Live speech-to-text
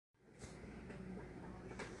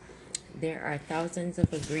There are thousands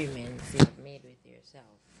of agreements you have made with yourself,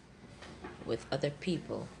 with other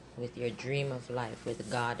people, with your dream of life,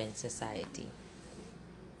 with God and society,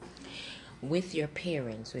 with your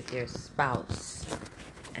parents, with your spouse,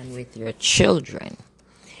 and with your children.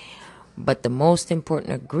 But the most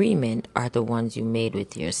important agreement are the ones you made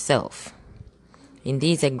with yourself. In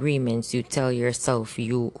these agreements, you tell yourself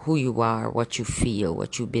who you are, what you feel,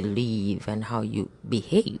 what you believe, and how you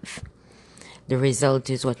behave. The result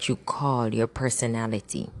is what you call your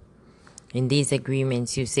personality. In these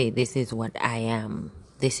agreements, you say, this is what I am.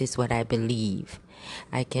 This is what I believe.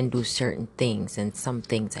 I can do certain things and some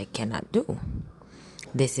things I cannot do.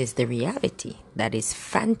 This is the reality. That is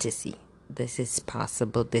fantasy. This is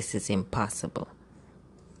possible. This is impossible.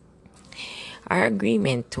 Our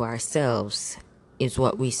agreement to ourselves is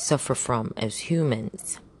what we suffer from as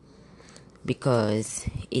humans because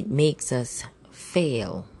it makes us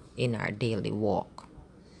fail in our daily walk.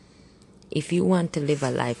 If you want to live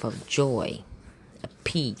a life of joy,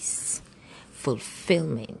 peace,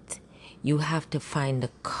 fulfillment, you have to find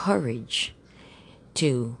the courage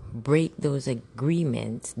to break those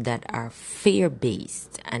agreements that are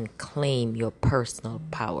fear-based and claim your personal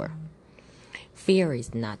power. Fear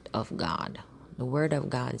is not of God. The Word of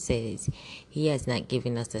God says He has not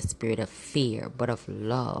given us a spirit of fear, but of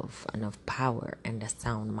love and of power and a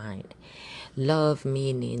sound mind. Love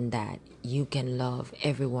meaning that you can love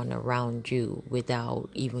everyone around you without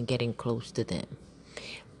even getting close to them.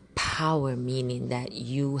 Power meaning that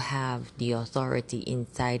you have the authority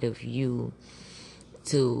inside of you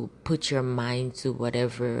to put your mind to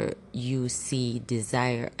whatever you see,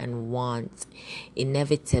 desire, and want,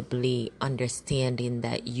 inevitably understanding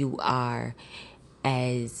that you are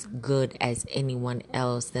as good as anyone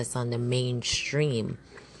else that's on the mainstream,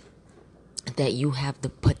 that you have the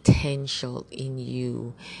potential in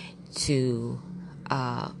you to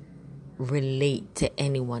relate to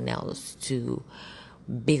anyone else, to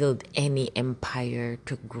build any empire,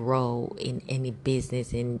 to grow in any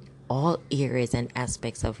business, in all areas and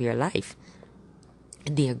aspects of your life.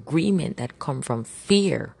 The agreement that come from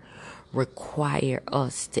fear require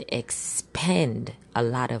us to expend a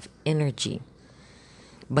lot of energy.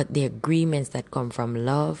 But the agreements that come from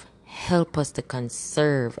love help us to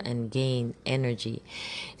conserve and gain energy.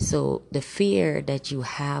 So the fear that you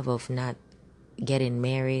have of not getting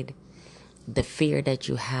married, the fear that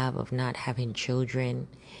you have of not having children,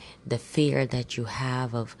 the fear that you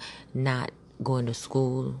have of not going to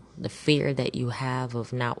school, the fear that you have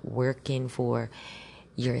of not working for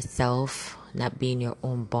yourself, not being your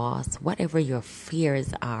own boss, whatever your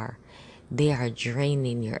fears are, they are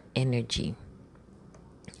draining your energy.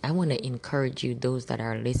 I want to encourage you, those that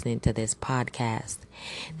are listening to this podcast,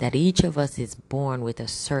 that each of us is born with a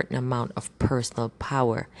certain amount of personal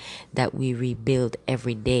power that we rebuild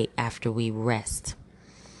every day after we rest.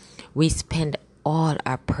 We spend all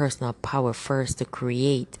our personal power first to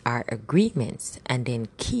create our agreements and then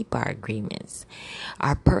keep our agreements.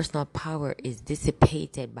 Our personal power is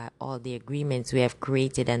dissipated by all the agreements we have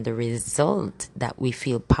created, and the result that we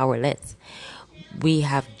feel powerless. We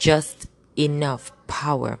have just enough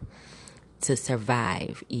power to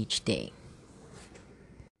survive each day.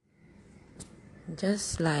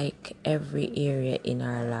 Just like every area in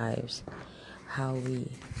our lives, how we,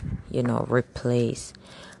 replace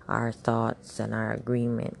our thoughts and our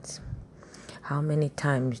agreements. How many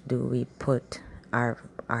times do we put our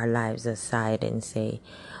lives aside and say,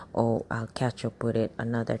 oh, I'll catch up with it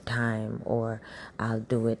another time, or I'll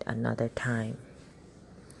do it another time?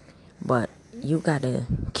 But you gotta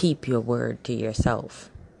keep your word to yourself.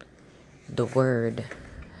 The word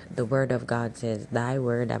of God says, thy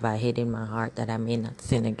word have I hid in my heart that I may not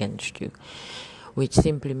sin against you. Which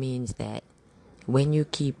simply means that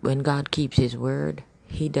when God keeps His word,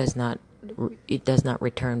 it does not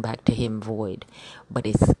return back to Him void, but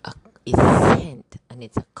it's sent and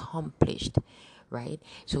it's accomplished, right?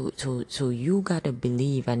 So you gotta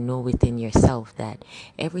believe and know within yourself that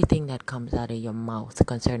everything that comes out of your mouth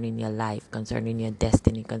concerning your life, concerning your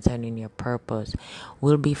destiny, concerning your purpose,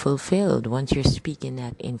 will be fulfilled once you're speaking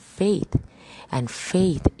that in faith. And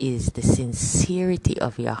faith is the sincerity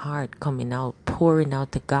of your heart coming out, pouring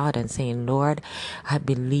out to God and saying, Lord, I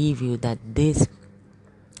believe you that this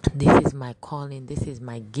is my calling, this is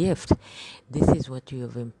my gift, this is what you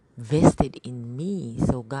have invested in me.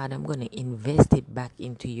 So God, I'm going to invest it back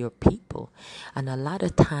into your people. And a lot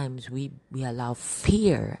of times we allow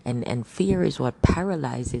fear, and fear is what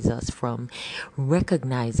paralyzes us from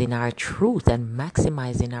recognizing our truth and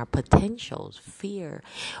maximizing our potentials. Fear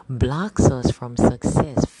blocks us from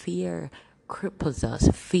success. Fear cripples us.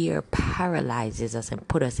 Fear paralyzes us and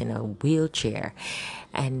put us in a wheelchair,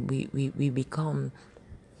 and we become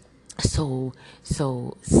so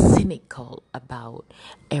cynical about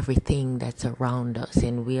everything that's around us,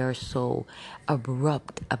 and we are so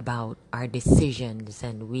abrupt about our decisions,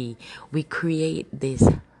 and we create this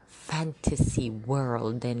fantasy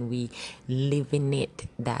world, and we live in it,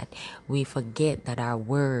 that we forget that our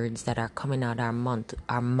words that are coming out our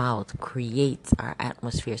mouth creates our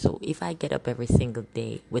atmosphere. So if I get up every single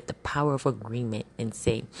day with the power of agreement and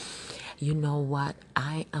say, you know what,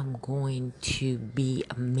 I am going to be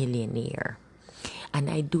a millionaire, and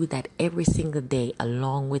I do that every single day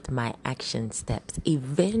along with my action steps,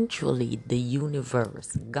 eventually the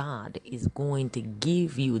universe, God, is going to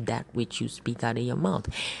give you that which you speak out of your mouth.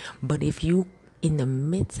 But if you, in the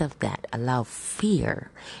midst of that, allow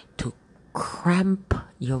fear to cramp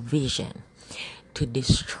your vision, to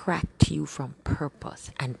distract you from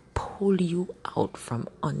purpose, and pull you out from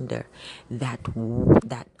under that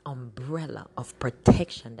umbrella of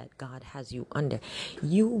protection that God has you under,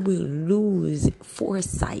 you will lose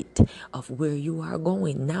foresight of where you are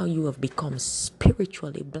going. Now you have become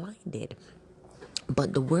spiritually blinded.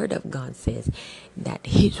 But the word of God says that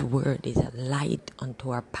his word is a light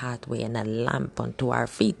unto our pathway and a lamp unto our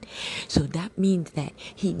feet. So that means that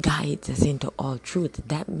he guides us into all truth.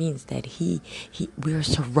 That means that we're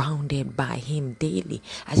surrounded by him daily.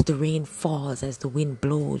 As the rain falls, as the wind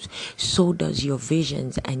blows, so does your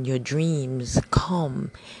visions and your dreams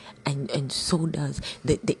come. And so does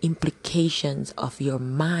the implications of your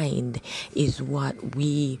mind is what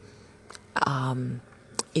we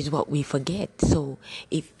forget. So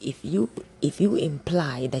if you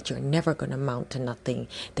imply that you're never going to amount to nothing,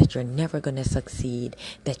 that you're never going to succeed,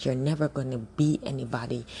 that you're never going to be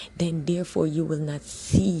anybody, then therefore you will not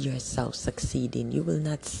see yourself succeeding. You will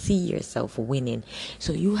not see yourself winning.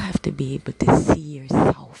 So you have to be able to see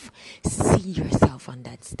yourself on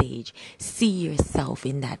that stage, see yourself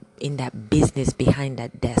in that business behind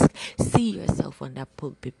that desk, see yourself on that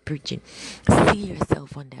pulpit preaching, see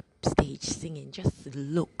yourself on that stage singing. Just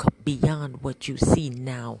look beyond what you see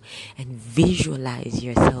now and visualize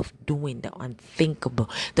yourself doing the unthinkable,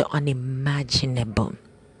 the unimaginable.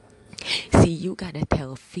 See, you gotta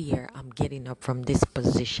tell fear, I'm getting up from this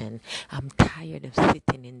position. I'm tired of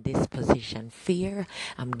sitting in this position. Fear,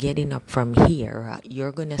 I'm getting up from here.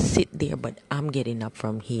 You're gonna sit there, but I'm getting up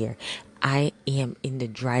from here. I am in the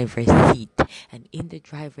driver's seat, and in the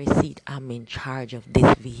driver's seat, I'm in charge of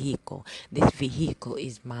this vehicle. This vehicle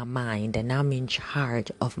is my mind, and I'm in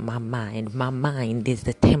charge of my mind. My mind is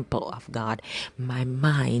the temple of God. My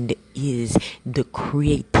mind is the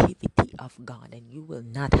creativity of God, and you will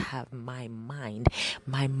not have my mind.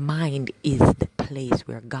 My mind is the place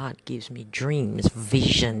where God gives me dreams,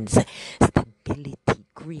 visions, stability,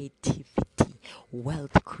 creativity,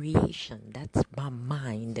 wealth creation. That's my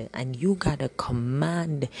mind. And you gotta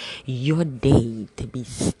command your day to be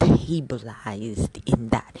stabilized in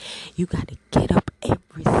that. You gotta get up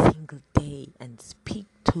every single day and speak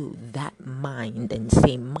to that mind and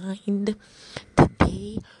say, mind,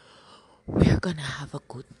 today we're gonna have a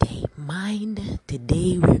good day. Mind,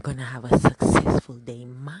 today we're gonna have a successful day.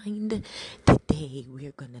 Mind, today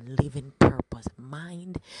we're gonna live in purpose.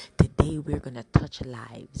 Mind, today we're gonna touch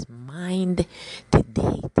lives. Mind,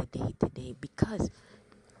 today. Because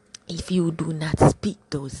if you do not speak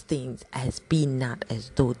those things as be not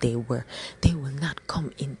as though they were, they will not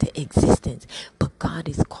come into existence. But God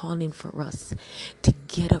is calling for us to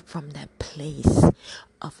get up from that place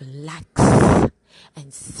of lax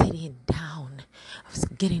and sitting down,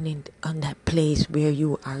 getting in on that place where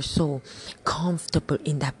you are so comfortable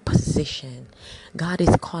in that position. God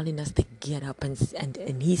is calling us to get up, and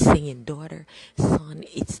he's saying, daughter, son,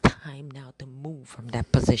 it's time now to move from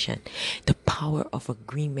that position. The power of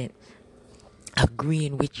agreement.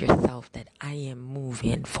 Agreeing with yourself that I am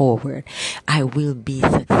moving forward. I will be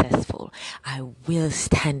successful. I will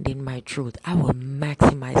stand in my truth. I will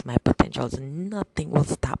maximize my potentials. Nothing will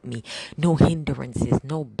stop me. No hindrances,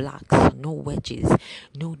 no blocks, no wedges,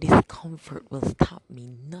 no discomfort will stop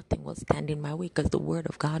me. Nothing will stand in my way, because the word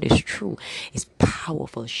of God is true. It's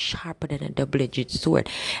powerful, sharper than a double-edged sword.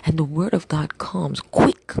 And the word of God comes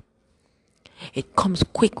quick. It comes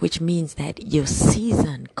quick, which means that your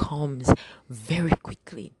season comes very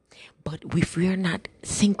quickly. But if we're not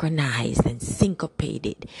synchronized and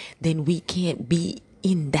syncopated, then we can't be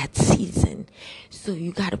in that season. So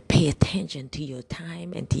you got to pay attention to your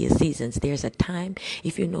time and to your seasons. There's a time,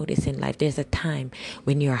 if you notice in life, there's a time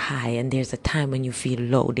when you're high and there's a time when you feel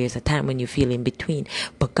low. There's a time when you feel in between.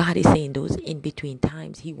 But God is saying those in between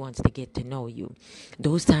times, He wants to get to know you.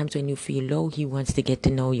 Those times when you feel low, He wants to get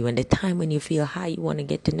to know you. And the time when you feel high, He wants to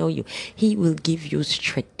get to know you. He will give you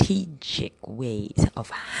strategic ways of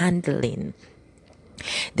handling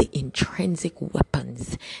the intrinsic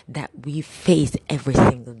weapons that we face every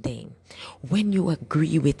single day. When you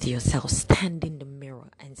agree with yourself, stand in the mirror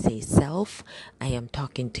and say, self, I am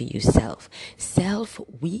talking to you, self. Self,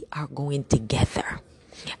 we are going together.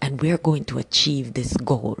 And we're going to achieve this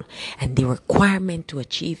goal. And the requirement to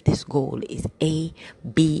achieve this goal is A,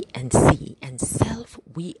 B, and C. And self,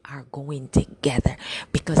 we are going together.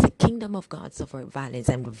 Because the kingdom of God suffered violence,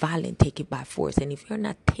 and the violent take it by force. And if you're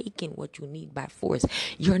not taking what you need by force,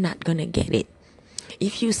 you're not going to get it.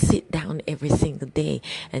 If you sit down every single day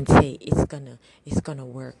and say it's gonna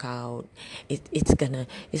work out, it's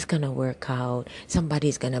gonna work out,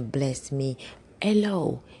 somebody's gonna bless me.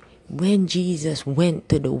 Hello. When Jesus went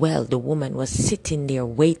to the well, the woman was sitting there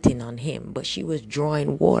waiting on Him, but she was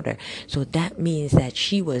drawing water. So that means that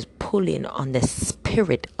she was pulling on the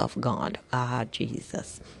Spirit of God. Ah,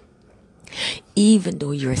 Jesus. Even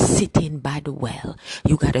though you're sitting by the well,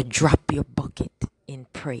 you got to drop your bucket in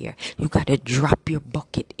prayer. You got to drop your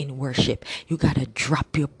bucket in worship. You got to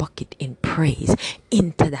drop your bucket in praise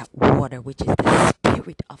into that water, which is the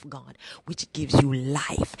Spirit of God, which gives you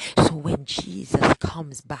life. So when Jesus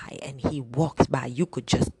comes by and He walks by, you could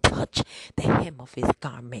just touch the hem of His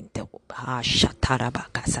garment.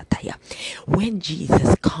 When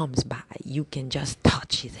Jesus comes by, you can just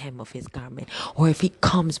touch His hem of His garment. Or if He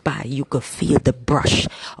comes by, you could feel the brush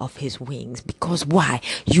of His wings. Because why?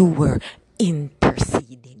 You were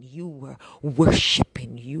interceding, you were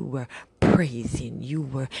worshiping, you were praising, you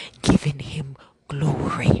were giving Him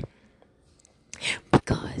glory.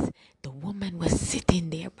 Because the woman was sitting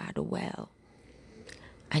there by the well,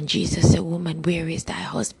 and Jesus said, woman, where is thy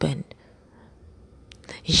husband?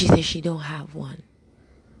 And she said she don't have one.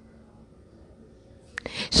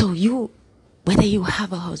 So whether you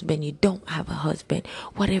have a husband, you don't have a husband,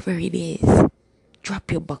 whatever it is, drop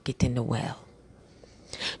your bucket in the well.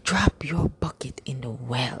 Drop your bucket in the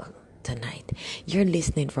well tonight. You're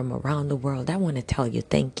listening from around the world. I want to tell you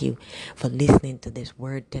thank you for listening to this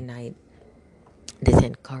word tonight, this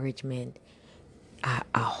encouragement. I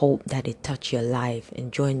hope that it touched your life,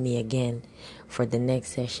 and join me again for the next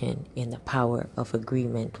session in the power of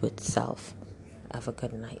agreement with self. Have a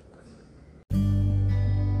good night.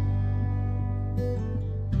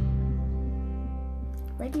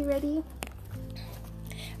 Ready?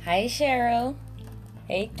 Hi, Cheryl.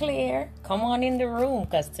 Hey, Claire. Come on in the room,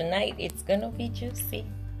 because tonight it's going to be juicy.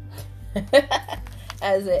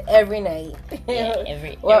 As every night. Yeah,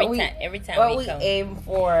 every time what we come. aim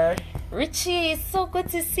for. Richie, it's so good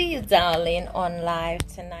to see you, darling, on live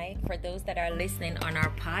tonight. For those that are listening on our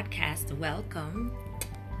podcast, welcome.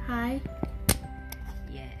 Hi.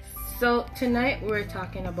 Yes. So tonight we're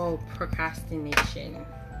talking about procrastination.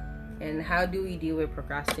 And how do we deal with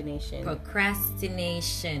procrastination?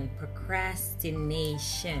 Procrastination.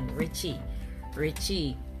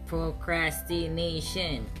 Richie,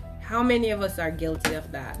 procrastination. How many of us are guilty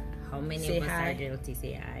of that? How many Say of us hi. are guilty?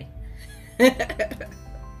 Say hi.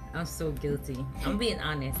 I'm so guilty. I'm being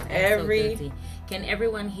honest. I'm so guilty. Can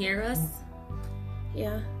everyone hear us?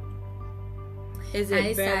 Yeah. Is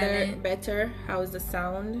it better? How's the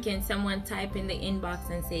sound? Can someone type in the inbox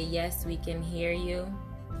and say, yes, we can hear you?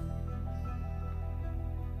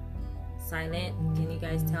 Silent. Can you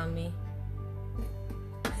guys tell me?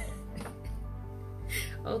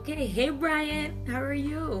 Okay. Hey, Brian. How are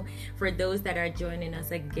you? For those that are joining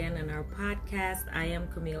us again on our podcast, I am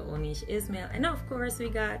Camille Oneash Ismail. And of course, we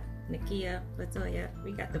got Nakia, Latoya.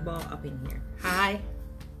 We got the ball up in here. Hi.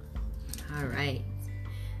 All right.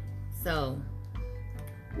 So,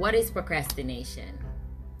 what is procrastination?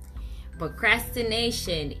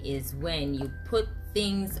 Procrastination is when you put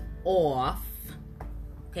things off.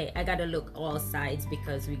 Okay, I gotta look all sides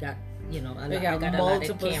because we got, I got a lot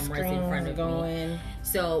of cameras in front of me.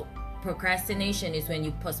 So procrastination is when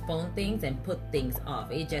you postpone things and put things off.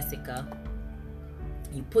 Hey, Jessica,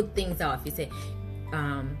 you put things off. You say,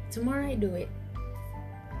 tomorrow I do it.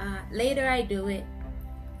 Later I do it.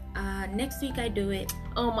 Next week I do it.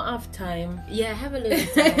 I'm off time. Yeah, I have a little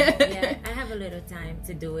time. I have a little time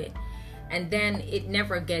to do it. And then it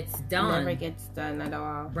never gets done. Never gets done at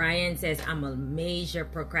all. Brian says, I'm a major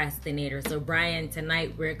procrastinator. So, Brian,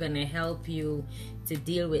 tonight we're going to help you to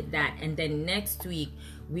deal with that. And then next week,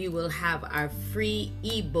 we will have our free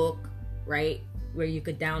ebook, right? where you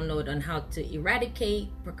could download on how to eradicate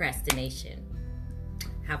procrastination.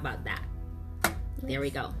 How about that? There we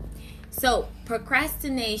go. So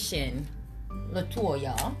procrastination,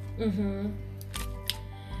 Latoya.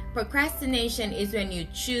 Procrastination is when you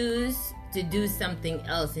choose to do something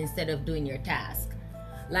else instead of doing your task.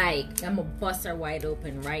 Like, I'm gonna bust her wide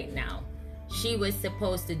open right now. She was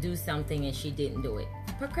supposed to do something and she didn't do it.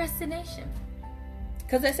 Procrastination.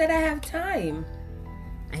 Because I said I have time.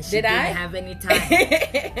 And she didn't have any time.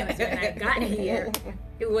 Because when I got here,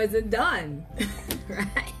 it wasn't done.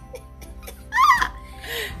 Right?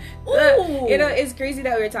 Look, you know, it's crazy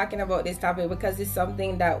that we're talking about this topic because it's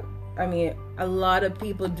something that, I mean, a lot of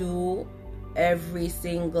people do every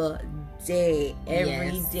single day.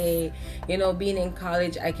 Every day. You know, being in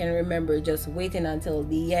college, I can remember just waiting until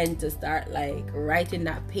the end to start, like, writing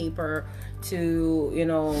that paper to, you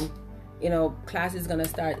know, class is gonna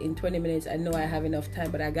start in 20 minutes. I know I have enough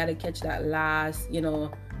time, but I gotta catch that last, you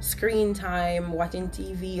know, screen time, watching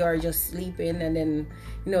TV or just sleeping, and then,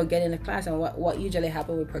 you know, get into class. And what usually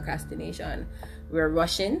happens with procrastination, we're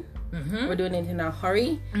rushing, we're doing it in a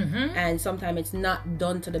hurry, and sometimes it's not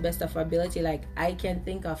done to the best of our ability. Like, I can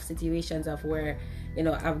think of situations of where, you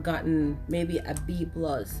know, I've gotten maybe a B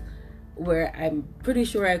plus, where I'm pretty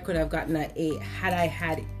sure I could have gotten an A had I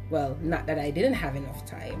had, well, not that I didn't have enough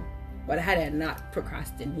time, but had I not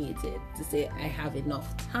procrastinated to say I have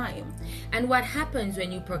enough time. And what happens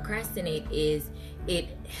when you procrastinate is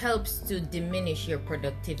it helps to diminish your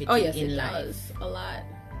productivity in life. Does a lot.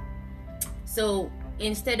 So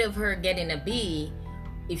instead of her getting a B,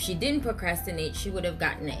 if she didn't procrastinate, she would have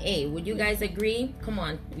gotten an A. Would you guys agree? Come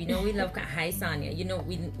on. You know we love, hi Sonia, you know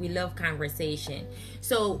we love conversation.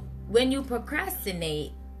 So when you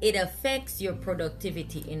procrastinate, it affects your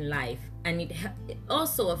productivity in life, and it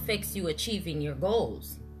also affects you achieving your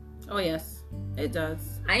goals. Oh yes, it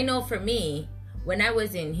does. I know for me, when I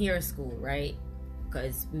was in hair school, right?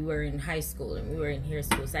 Because we were in high school and we were in hair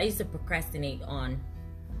school, so I used to procrastinate on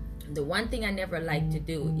the one thing I never liked to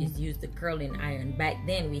do is use the curling iron. Back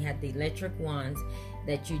then we had the electric ones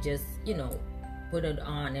that you just, you know, put it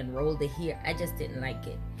on and roll the hair. I just didn't like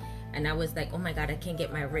it. And I was like, oh my God, I can't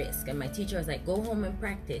get my wrist. And my teacher was like, go home and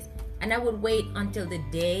practice. And I would wait until the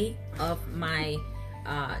day of my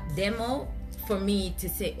demo for me to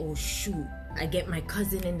say, oh shoot, I get my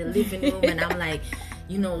cousin in the living room and I'm like,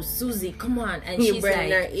 you know, Susie, come on. And You're she's burning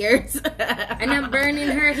like, her ears. and I'm burning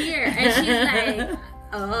her hair. And she's like,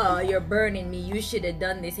 oh, you're burning me. You should have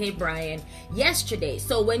done this, hey Brian, yesterday.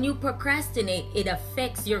 So when you procrastinate, it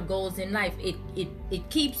affects your goals in life. It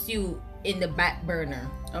keeps you in the back burner.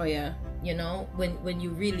 Oh yeah. You know, when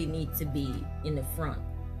you really need to be in the front.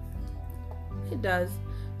 It does.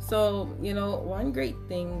 So, you know, one great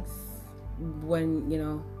thing when, you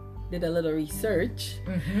know, did a little research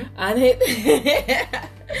on it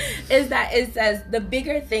is that it says the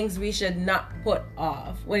bigger things we should not put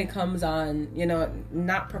off when it comes on, you know,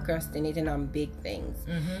 not procrastinating on big things.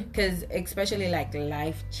 Because especially like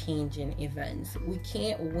life-changing events, we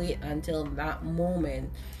can't wait until that moment.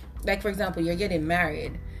 Like, for example, you're getting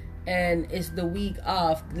married and it's the week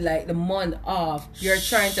off, like the month off, you're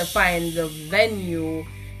trying to find the venue,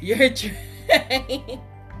 you're trying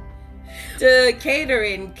to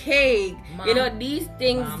catering, cake, Mom, you know, these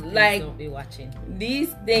things, Mom, like, don't be watching.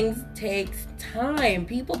 These things takes time.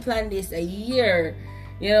 People plan this a year,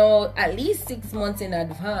 you know, at least 6 months in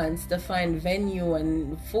advance to find venue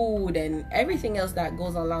and food and everything else that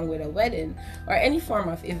goes along with a wedding or any form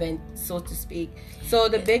of event, so to speak. So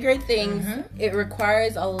the bigger things, it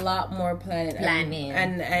requires a lot more planning.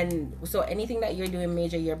 And so anything that you're doing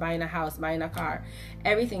major, you're buying a house, buying a car,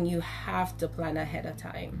 everything you have to plan ahead of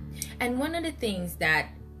time. And one of the things that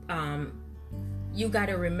you got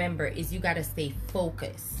to remember is you got to stay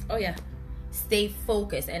focused. Oh yeah. Stay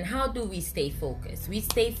focused. And how do we stay focused? We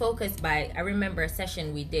stay focused by, I remember a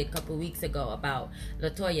session we did a couple weeks ago about,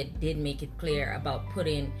 Latoya did make it clear about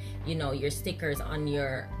putting, you know, your stickers on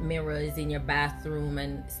your mirrors in your bathroom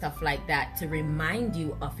and stuff like that to remind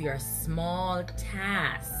you of your small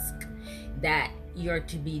task that you're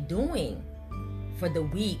to be doing for the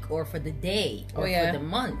week or for the day or for the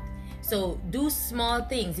month. So do small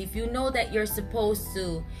things. If you know that you're supposed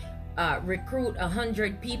to recruit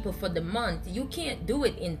 100 people for the month, you can't do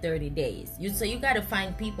it in 30 days. So you got to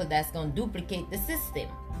find people that's going to duplicate the system.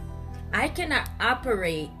 I cannot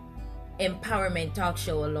operate Empowerment Talk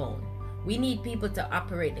Show alone. We need people to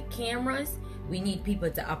operate the cameras. We need people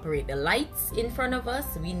to operate the lights in front of us.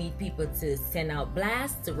 We need people to send out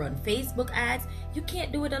blasts, to run Facebook ads. You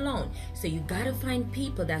can't do it alone. So you got to find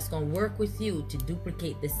people that's going to work with you to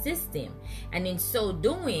duplicate the system. And in so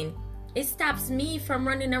doing, it stops me from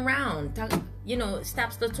running around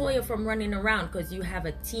stops Latoya from running around because you have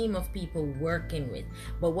a team of people working with.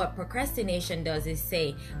 But what procrastination does is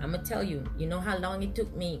say, I'm gonna tell you, you know how long it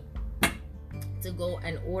took me to go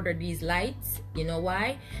and order these lights? You know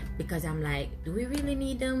why? Because I'm like, do we really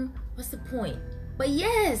need them? What's the point? But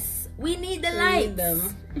yes, we need the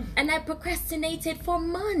lights. And I procrastinated for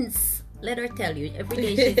months. Let her tell you. Every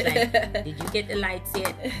day she's like, did you get the lights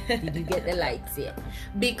yet? Did you get the lights yet?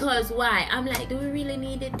 Because why? I'm like, do we really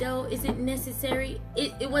need it though? Is it necessary?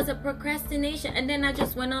 It was a procrastination. And then I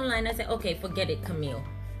just went online. I said, okay, forget it, Camille.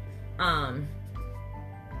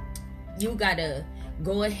 You gotta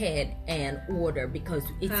go ahead and order because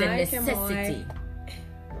it's a necessity.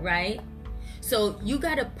 Right? So you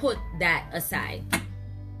gotta put that aside.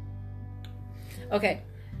 Okay.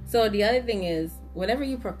 So the other thing is, whenever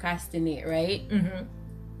you procrastinate, right? Mm-hmm.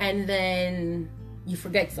 And then you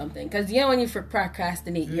forget something. Because when you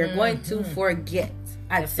procrastinate, you're going to forget.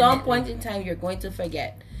 At some point in time, you're going to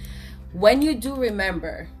forget. When you do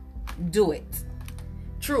remember, do it.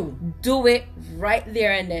 True. Do it right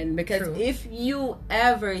there and then. Because if you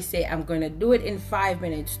ever say, I'm going to do it in 5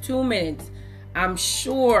 minutes, 2 minutes, I'm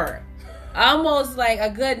sure almost like a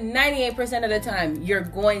good 98% of the time you're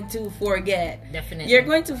going to forget. Definitely. You're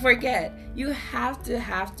going to forget. You have to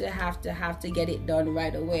get it done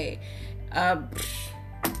right away. I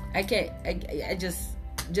can't. I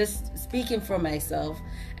just speaking for myself,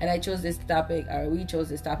 and I chose this topic, or we chose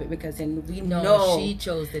this topic because we know she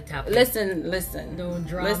chose the topic. Listen. Don't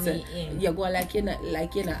draw me in. You go like it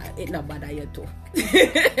not bad you too.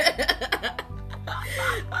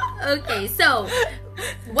 Okay, so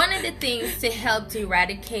one of the things to help to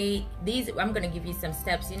eradicate these, I'm going to give you some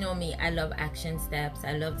steps. You know me, I love action steps.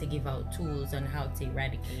 I love to give out tools on how to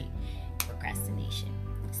eradicate procrastination.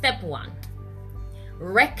 Step 1,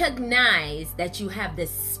 recognize that you have the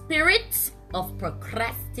spirit of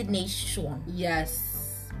procrastination.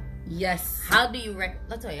 Yes. How do you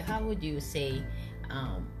how would you say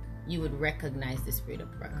you would recognize the spirit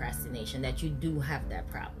of procrastination, that you do have that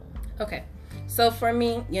problem? Okay. So for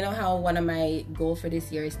me, you know how one of my goals for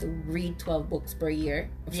this year is to read 12 books per year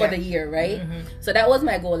for the year, right? Mm-hmm. So that was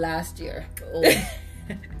my goal last year.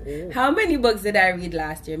 How many books did I read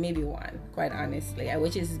last year? Maybe 1, quite honestly,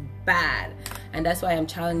 which is bad. And that's why I'm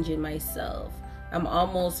challenging myself. I'm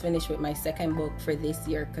almost finished with my second book for this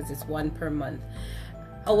year because it's 1 per month.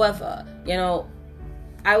 However,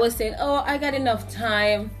 I was saying, I got enough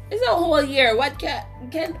time. It's a whole year. What I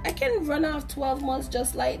can run off 12 months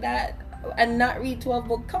just like that and not read 12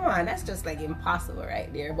 books? Come on, that's just like impossible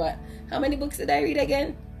right there. But how many books did I read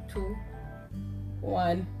again? 2.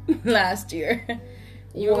 1 last year.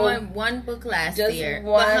 You read 1 book last year.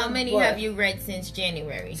 But how many have you read since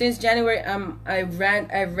January? Since January, I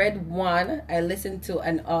read 1. I listened to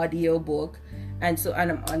an audio book, and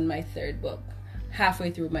I'm on my 3rd book.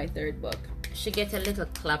 Halfway through my 3rd book. She gets a little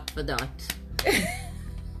clap for that.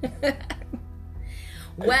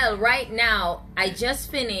 Well, right now I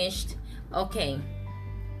just finished. Okay.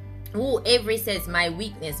 Avery says my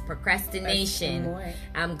weakness, procrastination.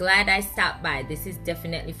 I'm glad I stopped by. This is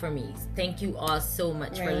definitely for me. Thank you all so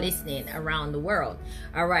much for listening around the world.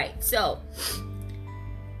 All right. So,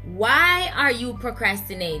 why are you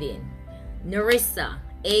procrastinating? Narissa,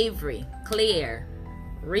 Avery, Claire,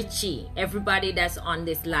 Richie, everybody that's on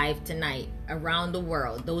this live tonight around the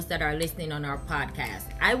world, those that are listening on our podcast,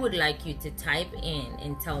 I would like you to type in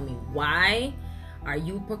and tell me, why are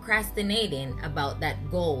you procrastinating about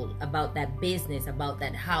that goal, about that business, about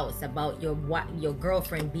that house, about your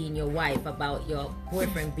girlfriend being your wife, about your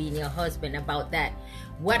boyfriend being your husband, about that,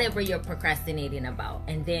 whatever you're procrastinating about.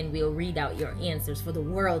 And then we'll read out your answers for the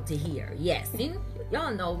world to hear. Yes,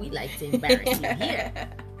 y'all know we like to embarrass you here.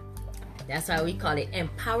 That's why we call it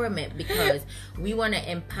empowerment, because we want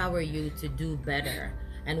to empower you to do better.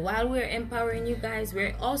 And while we're empowering you guys,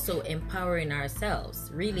 we're also empowering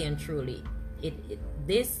ourselves, really and truly.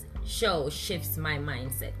 This show shifts my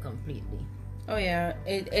mindset completely. Oh yeah,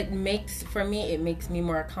 it makes me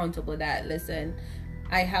more accountable. That, listen,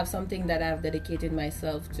 I have something that I've dedicated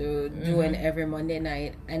myself to doing every Monday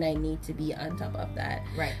night, and I need to be on top of that.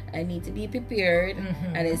 Right. I need to be prepared,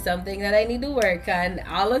 and it's something that I need to work on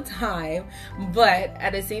all the time. But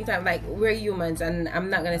at the same time, like, we're humans, and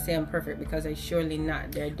I'm not gonna say I'm perfect because I'm surely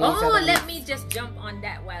not. There are days let me just jump on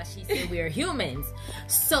that while she said we're humans.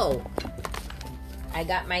 So, I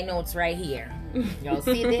got my notes right here. Y'all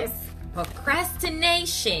see this?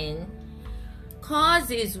 Procrastination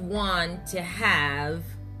causes one to have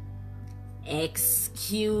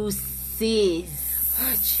excuses.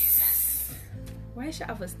 Oh, Jesus. Why should I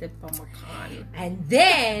have a step on my con? And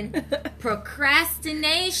then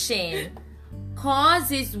procrastination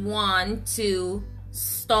causes one to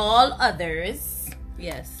stall others.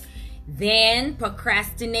 Yes. Then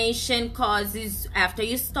procrastination causes, after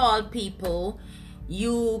you stall people,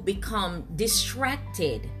 you become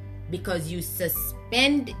distracted because you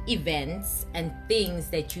suspend events and things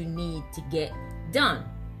that you need to get done.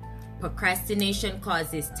 Procrastination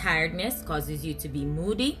causes tiredness, causes you to be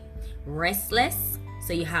moody, restless.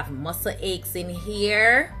 So you have muscle aches in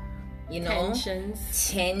here, you know,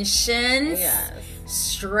 tensions, yes.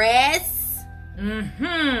 Stress.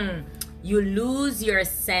 You lose your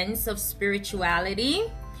sense of spirituality.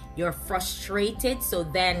 You're frustrated. So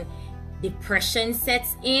then depression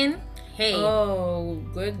sets in. Hey. Oh,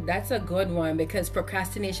 good. That's a good one, because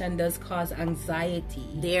procrastination does cause anxiety.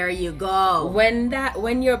 There you go.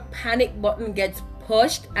 When your panic button gets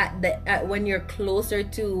pushed at when you're closer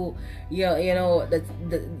to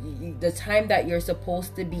the time that you're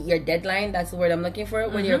supposed to be, your deadline. That's the word I'm looking for.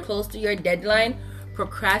 When you're close to your deadline,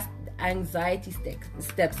 anxiety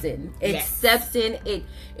steps in. Steps in.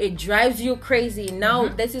 It drives you crazy. Now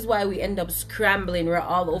this is why we end up scrambling. We're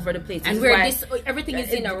all over the place. And everything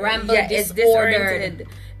is in a ramble, disordered.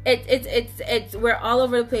 It's we're all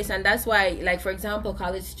over the place, and that's why, like, for example,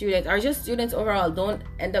 college students or just students overall don't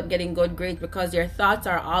end up getting good grades, because their thoughts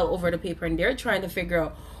are all over the paper and they're trying to figure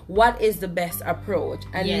out what is the best approach.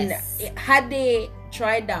 And had they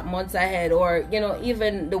tried that months ahead, or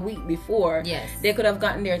even the week before, they could have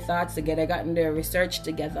gotten their thoughts together, gotten their research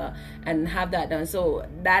together, and have that done. So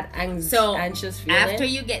that anxious feeling, after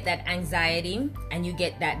you get that anxiety and you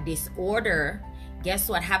get that disorder, guess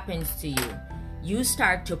what happens to you? You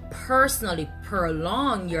start to personally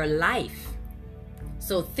prolong your life.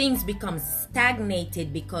 So things become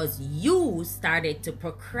stagnated because you started to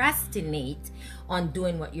procrastinate on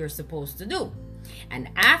doing what you're supposed to do. And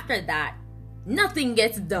after that, nothing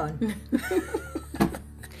gets done.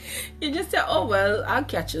 You just say, oh, well, I'll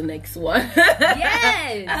catch you next one.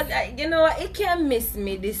 Yes. You know what? It can't miss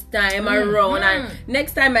me this time around. And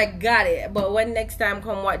next time I got it. But when next time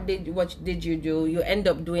come, what did you do? You end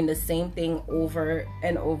up doing the same thing over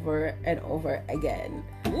and over and over again.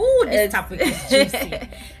 Ooh, this topic is juicy.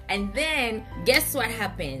 And then, guess what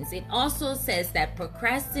happens? It also says that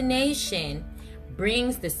procrastination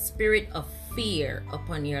brings the spirit of fear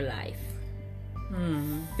upon your life.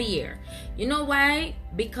 Fear. You know why?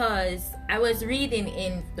 Because I was reading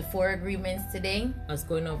in the 4 Agreements today. I was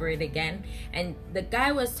going over it again, and the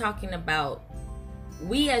guy was talking about,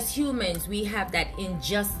 we as humans, we have that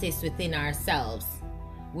injustice within ourselves.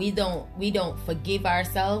 We don't forgive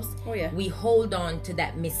ourselves. Oh yeah. We hold on to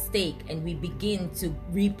that mistake and we begin to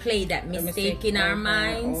replay that mistake in our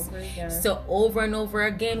minds. So over and over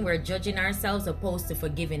again, we're judging ourselves opposed to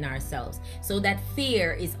forgiving ourselves. So that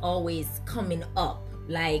fear is always coming up.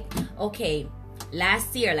 Like, okay,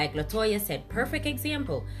 last year, like Latoya said, perfect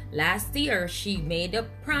example. Last year, she made a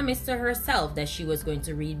promise to herself that she was going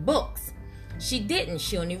to read books. She didn't.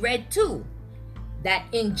 She only read 2. That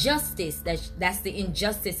injustice, that's the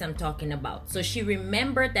injustice I'm talking about. So she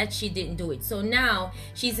remembered that she didn't do it. So now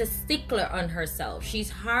she's a stickler on herself.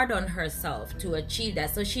 She's hard on herself to achieve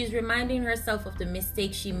that. So she's reminding herself of the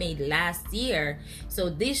mistake she made last year. So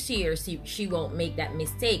this year she won't make that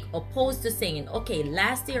mistake, opposed to saying, okay,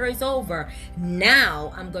 last year is over.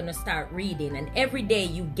 Now I'm going to start reading. And every day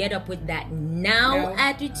you get up with that now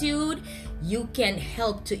attitude, you can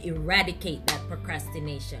help to eradicate that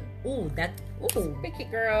procrastination. Ooh. Speak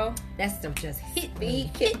it, girl. That stuff just hit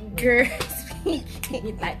me. Speak it, girl. Speak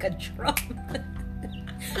it like a drum.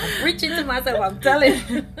 I'm preaching to myself, I'm telling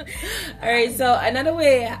you. All right, so another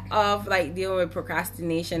way of like dealing with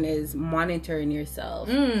procrastination is monitoring yourself.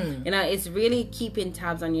 It's really keeping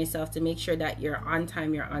tabs on yourself to make sure that you're on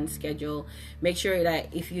time, you're on schedule. Make sure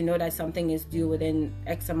that if you know that something is due within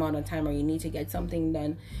X amount of time, or you need to get something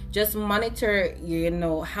done, just monitor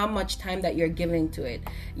how much time that you're giving to it.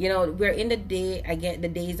 We're in the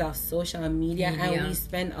days of social media, and we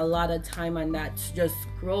spend a lot of time on that, just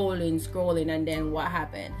scrolling, and then what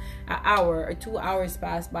happens? An hour or 2 hours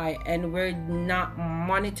pass by and we're not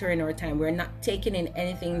monitoring our time. We're not taking in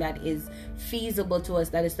anything that is feasible to us,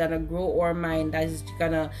 that is gonna grow our mind, that is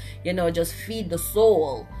gonna just feed the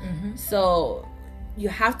soul. So you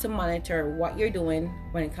have to monitor what you're doing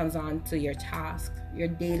when it comes on to your task, your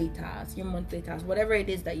daily task, your monthly task, whatever it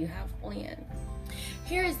is that you have planned.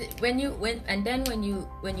 Here's it. When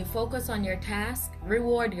you focus on your task,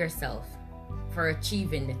 reward yourself for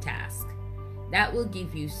achieving the task. That will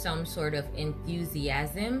give you some sort of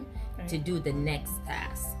enthusiasm to do the next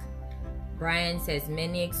task. Brian says,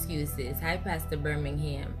 many excuses. Hi, Pastor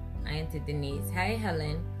Birmingham. Hi, Auntie Denise. Hi,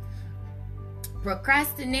 Helen.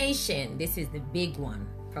 Procrastination. This is the big one.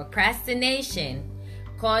 Procrastination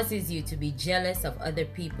causes you to be jealous of other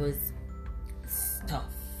people's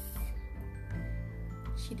stuff.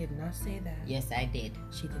 She did not say that. Yes, I did.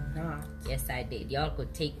 She did not. Yes, I did. Y'all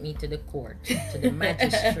could take me to the court, to the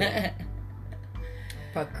magistrate.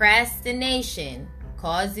 Procrastination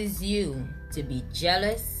causes you to be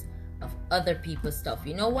jealous of other people's stuff.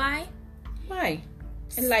 You know why? Why?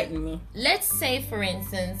 Enlighten me. Let's say, for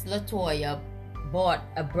instance, Latoya bought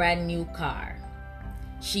a brand new car.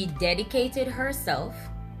 She dedicated herself.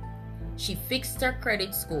 She fixed her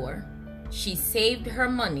credit score. She saved her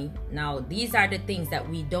money. Now, these are the things that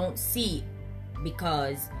we don't see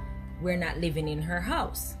because we're not living in her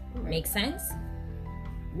house. Right. Make sense?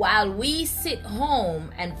 While we sit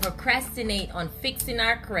home and procrastinate on fixing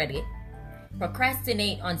our credit,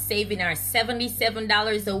 procrastinate on saving our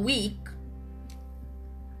 $77 a week,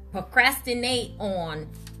 procrastinate on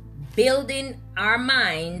building our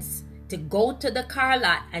minds to go to the car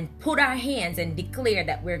lot and put our hands and declare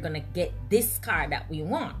that we're going to get this car that we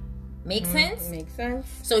want. Make sense? Makes sense.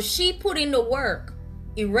 So she put in the work,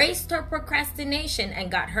 erased her procrastination, and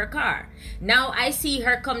got her car. Now I see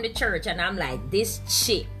her come to church and I'm like, this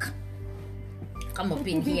chick come up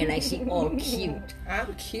in here like she all cute.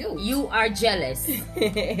 I'm cute. You are jealous.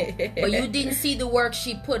 But you didn't see the work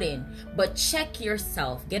she put in. But check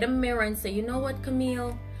yourself. Get a mirror and say, you know what,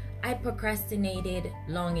 Camille? I procrastinated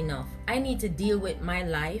long enough. I need to deal with my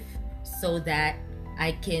life so that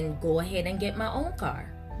I can go ahead and get my own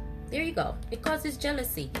car. There you go. It causes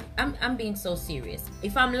jealousy. I'm being so serious.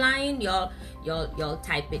 If I'm lying, y'all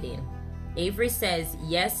type it in. Avery says,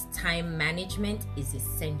 yes, time management is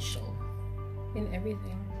essential. In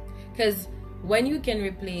everything. Because when you can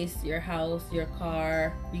replace your house, your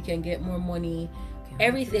car, you can get more money,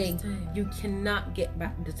 everything, you cannot get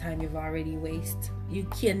back the time you've already wasted. You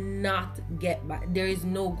cannot get back. There is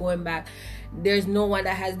no going back. There's no one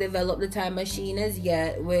that has developed the time machine as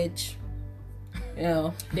yet, which, you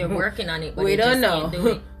know, they're working on it, but we don't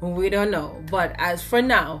know. We don't know. But as for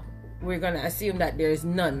now, we're gonna assume that there's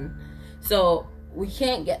none. So we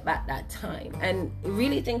can't get back that time. And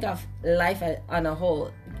really think of life on a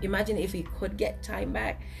whole. Imagine if we could get time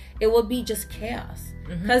back, it would be just chaos.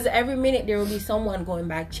 Because every minute there will be someone going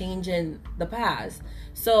back, changing the past.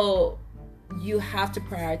 So you have to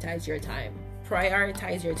prioritize your time.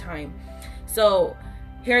 Prioritize your time. So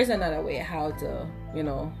here's another way how to, you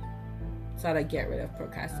know, sort of get rid of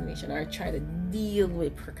procrastination or try to deal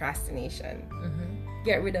with procrastination.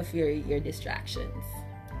 Get rid of your distractions.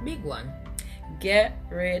 Big one. Get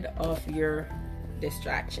rid of your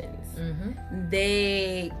distractions.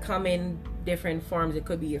 They come in different forms. It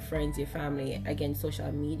could be your friends, your family, again,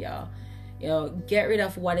 social media. You know, get rid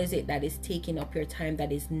of what is it that is taking up your time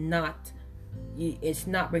that is not, it's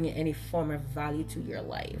not bringing any form of value to your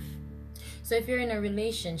life. So if you're in a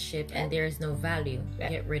relationship and there is no value,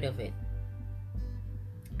 get rid of it.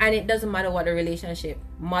 And it doesn't matter what the relationship,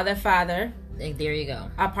 mother, father, there you go,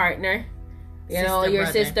 a partner, you know, your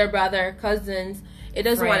sister, brother, cousins. It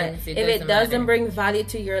doesn't matter. If it doesn't bring value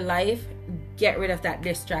to your life, get rid of that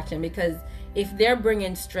distraction, because if they're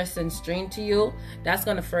bringing stress and strain to you, that's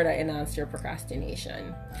going to further enhance your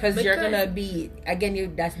procrastination, because you're going to be,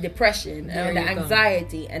 again, that's depression and the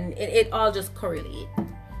anxiety, and it all just correlate.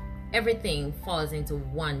 Everything falls into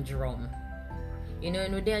one drum. You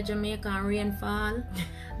know there Jamaican rainfall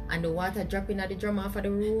and the water dropping at the drum off of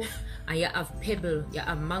the roof, and you have pebble, you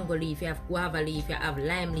have mango leaf, you have guava leaf, you have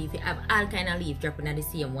lime leaf, you have all kind of leaf dropping at the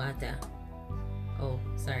same water. Oh,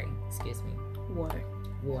 sorry, excuse me.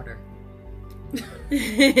 Water.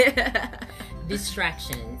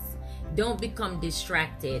 Distractions. Don't become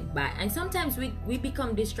distracted by, and sometimes we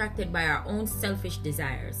become distracted by our own selfish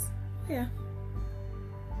desires. Yeah.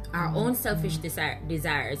 Our own selfish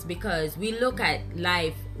desires, because we look at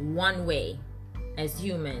life one way as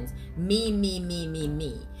humans. Me.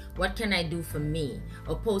 What can I do for me?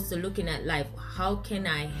 Opposed to looking at life, how can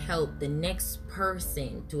I help the next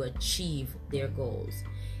person to achieve their goals?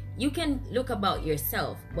 You can look about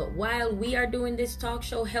yourself, but while we are doing this talk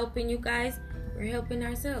show helping you guys, we're helping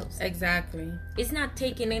ourselves. Exactly. It's not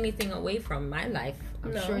taking anything away from my life.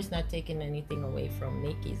 I'm sure it's not taking anything away from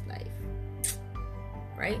Nikki's life.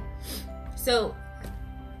 Right? So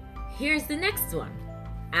here's the next one.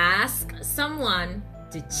 Ask someone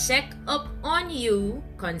to check up on you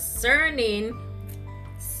concerning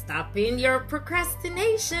stopping your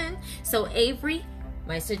procrastination. So Avery,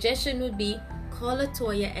 my suggestion would be call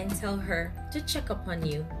Latoya and tell her to check up on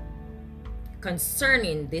you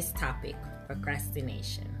concerning this topic,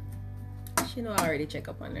 procrastination. She know I already check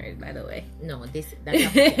up on her, by the way. No, that's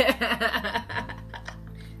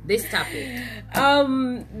this topic.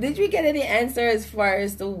 Did we get any answer as far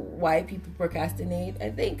as to why people procrastinate? I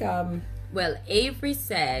think well, Avery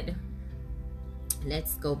said,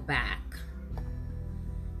 let's go back.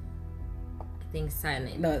 I think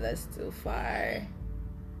silent. No, that's too far.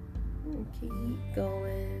 Keep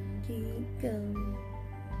going.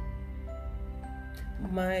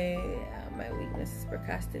 My weakness is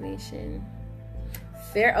procrastination.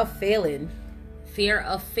 Fear of failing.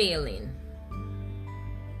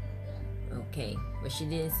 Okay, but she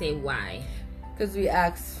didn't say why. Because we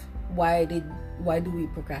asked why do we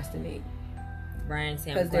procrastinate? Brian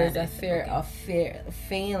said because there's a fear of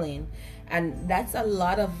failing, and that's a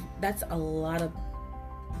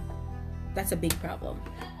big problem.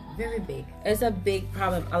 Very big. It's a big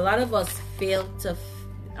problem. A lot of us fail to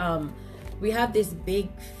we have this big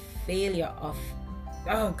failure of,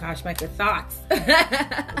 oh gosh, my good thoughts.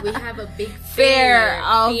 We have a big fear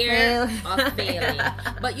of failing.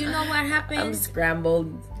 But you know what happens? I'm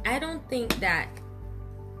scrambled. I don't think that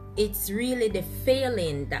it's really the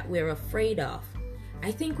failing that we're afraid of.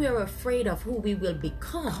 I think we're afraid of who we will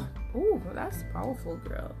become. Ooh, that's powerful,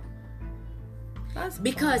 girl. That's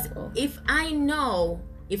because powerful.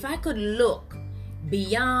 If I could look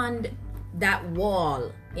beyond that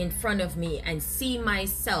wall in front of me and see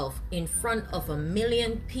myself in front of 1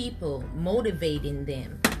 million people, motivating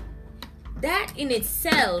them, that in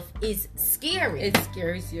itself is scary. It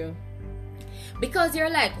scares you. Because you're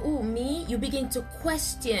like, oh, me? You begin to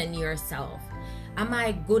question yourself. Am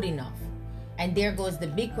I good enough? And there goes the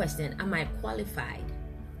big question, am I qualified?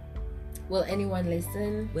 Will anyone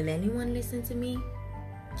listen? Will anyone listen to me?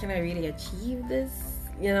 Can I really achieve this?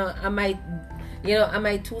 Am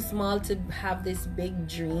I too small to have this big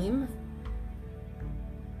dream?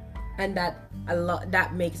 And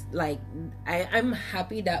that makes, like, I'm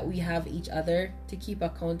happy that we have each other to keep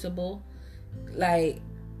accountable. Like,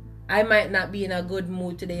 I might not be in a good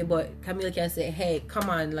mood today, but Camille can say, hey, come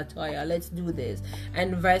on, Latoya, let's do this,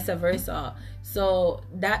 and vice versa. So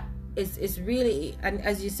that is really, and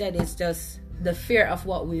as you said, it's just the fear of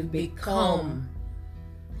what we've become.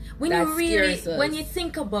 When you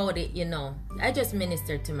think about it, I just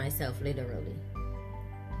ministered to myself literally.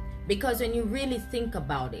 Because when you really think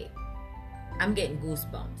about it, I'm getting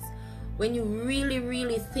goosebumps. When you really,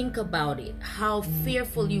 really think about it, how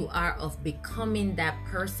fearful you are of becoming that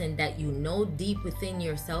person that you know deep within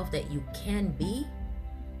yourself that you can be,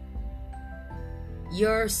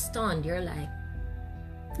 you're stunned. You're like,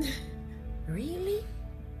 really?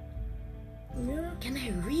 Yeah. Can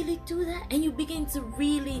I really do that? And you begin to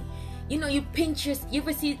really, you pinch you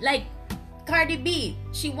ever see, like, Cardi B,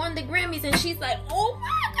 she won the Grammys and she's like, oh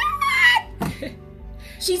my God!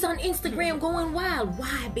 She's on Instagram going wild.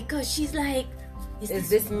 Why? Because she's like, is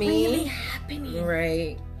this me? Really happening?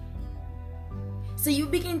 Right. So you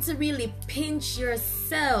begin to really pinch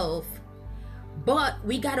yourself, but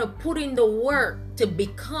we gotta put in the work to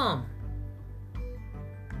become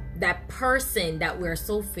that person that we're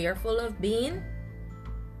so fearful of being.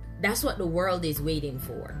 That's what the world is waiting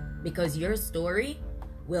for, because your story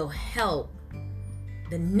will help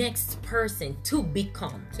the next person to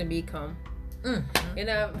become. Mm-hmm.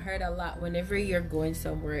 I've heard a lot, whenever you're going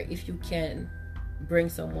somewhere, if you can, bring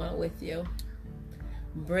someone with you.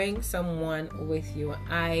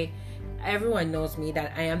 Everyone knows me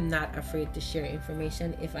that I am not afraid to share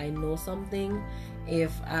information. If I know something,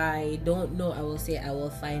 if I don't know, I will say I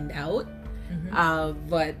will find out. Mm-hmm.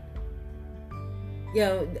 But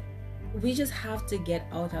we just have to get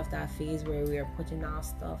out of that phase where we are putting off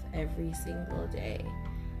stuff every single day.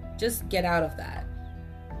 Just get out of that.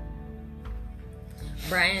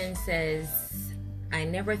 Brian says, I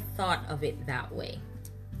never thought of it that way.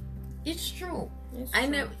 It's true.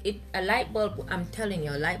 A light bulb, I'm telling you,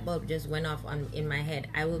 a light bulb just went off in my head.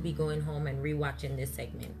 I will be going home and rewatching this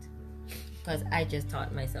segment because I just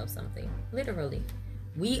taught myself something. Literally.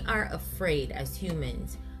 We are afraid as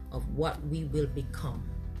humans of what we will become.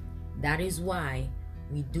 That is why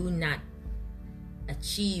we do not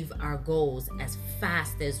achieve our goals as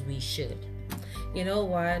fast as we should. You know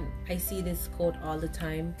what? I see this quote all the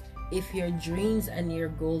time. If your dreams and your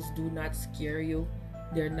goals do not scare you,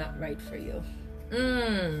 they're not right for you.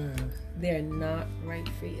 They're not right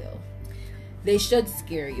for you. They should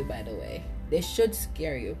scare you, by the way. They should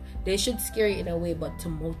scare you. They should scare you in a way, but to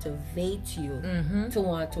motivate you to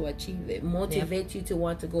want to achieve it. Motivate you to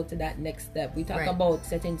want to go to that next step. We talk about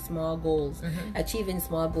setting small goals, achieving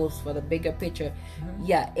small goals for the bigger picture.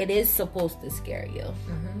 Yeah, it is supposed to scare you.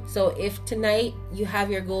 So if tonight you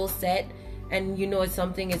have your goals set and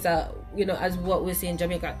something is as what we say in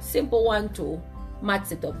Jamaica, simple 1, 2.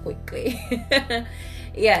 mats it up quickly.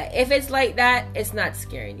 Yeah, if it's like that, it's not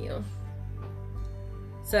scaring you.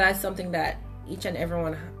 So that's something that each and every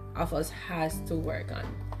one of us has to work on.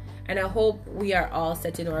 And I hope we are all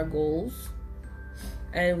setting our goals,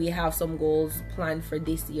 and we have some goals planned for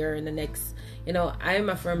this year and the next. I'm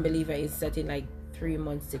a firm believer in setting like 3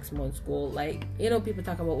 months, 6 months goal. Like, people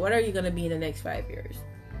talk about what are you gonna be in the next 5 years.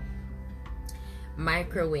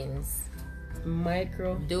 Micro wins.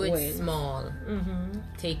 Do it wins. small.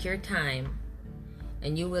 Take your time,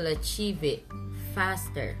 and you will achieve it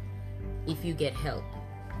faster if you get help.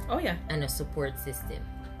 Oh yeah. And a support system.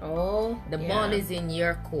 The yeah. ball is in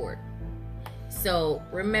your court. So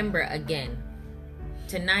remember, again,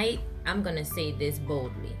 tonight I'm gonna say this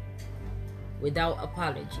boldly, without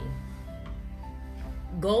apology.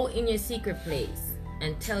 Go in your secret place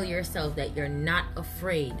and tell yourself that you're not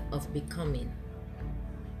afraid of becoming.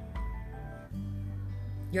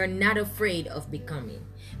 You're not afraid of becoming,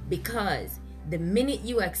 because the minute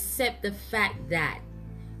you accept the fact that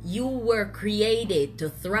you were created to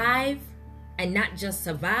thrive and not just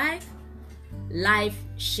survive, life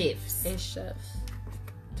shifts. It shifts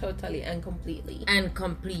totally and completely.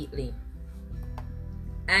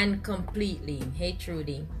 Hey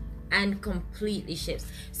Trudy, and completely shifts.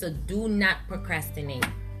 So do not procrastinate.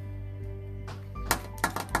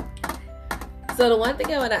 So the one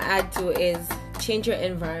thing I want to add to is change your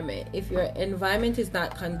environment. If your environment is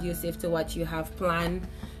not conducive to what you have planned,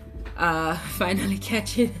 finally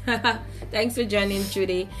catching. Thanks for joining,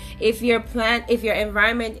 Trudy. If your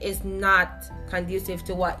environment is not conducive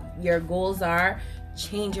to what your goals are,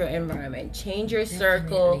 change your environment, change your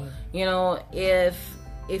circle.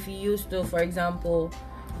 If you used to, for example,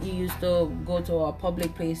 you used to go to a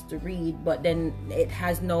public place to read, but then it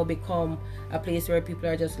has now become a place where people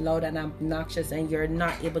are just loud and obnoxious, and you're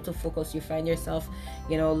not able to focus. You find yourself,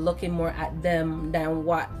 looking more at them than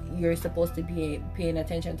what you're supposed to be paying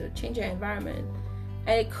attention to. Change your environment.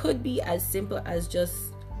 And it could be as simple as just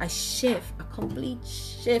a complete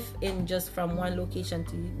shift in just from one location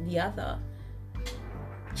to the other.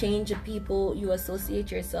 Change the people you associate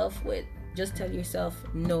yourself with. Just tell yourself,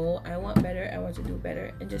 no, I want better, I want to do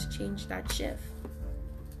better, and just change that shift.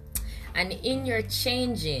 And in your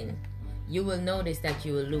changing, you will notice that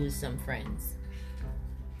you will lose some friends.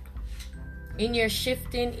 In your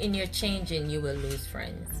shifting, in your changing, you will lose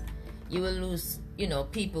friends. You will lose,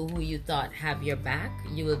 people who you thought have your back.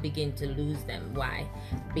 You will begin to lose them. Why?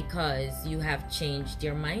 Because you have changed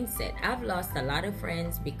your mindset. I've lost a lot of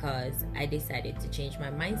friends because I decided to change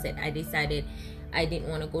my mindset. I decided I didn't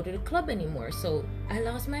want to go to the club anymore, so I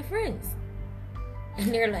lost my friends.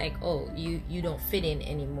 And they're like, oh, you don't fit in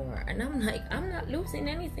anymore. And I'm like, I'm not losing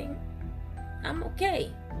anything. I'm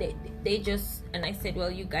okay. They just, and I said,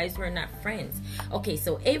 well, you guys were not friends. Okay,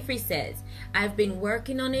 so Avery says, I've been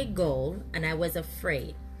working on a goal and I was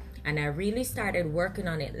afraid. And I really started working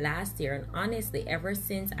on it last year. And honestly, ever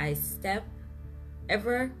since every step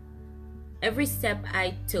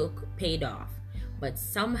I took paid off. But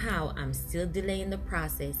somehow I'm still delaying the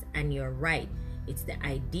process, and you're right. It's the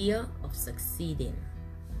idea of succeeding.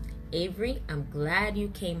 Avery, I'm glad you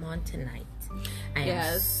came on tonight. I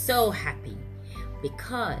am so happy,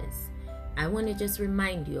 because I want to just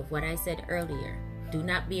remind you of what I said earlier. Do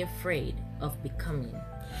not be afraid of becoming.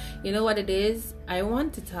 You know what it is? I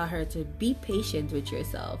want to tell her to be patient with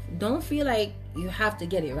yourself. Don't feel like you have to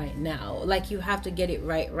get it right now. Like you have to get it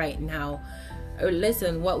right now.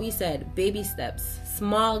 Listen, what we said, baby steps,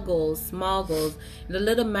 small goals, the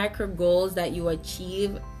little micro goals that you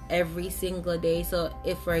achieve every single day. So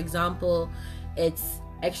if, for example, it's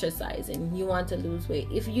exercising, you want to lose weight,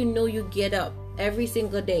 if you get up every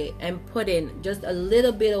single day and put in just a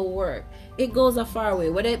little bit of work, it goes a far way.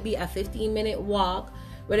 Whether it be a 15-minute walk,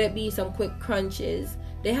 whether it be some quick crunches.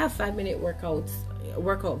 They have 5-minute workout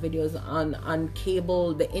videos on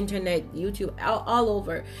cable, the internet, YouTube, all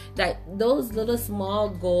over. That those little small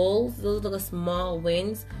goals, those little small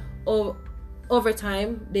wins, over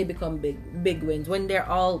time they become big wins. When they're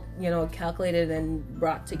all calculated and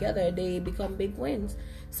brought together, they become big wins.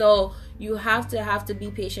 So you have to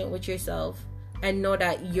be patient with yourself and know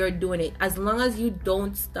that you're doing it. As long as you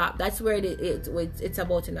don't stop, that's where it's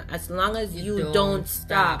about to know. As long as you don't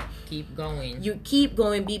stop, keep going. You keep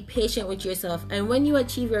going. Be patient with yourself, and when you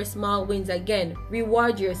achieve your small wins, again,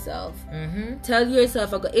 reward yourself. Tell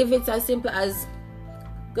yourself, if it's as simple as,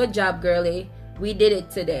 "Good job, girlie. We did it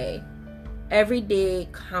today." Every day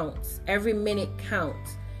counts. Every minute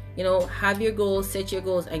counts. Have your goals, set your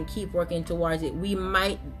goals, and keep working towards it. We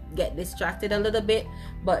might get distracted a little bit,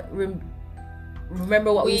 but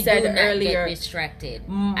remember what we said earlier. Get distracted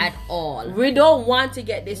at all. We don't want to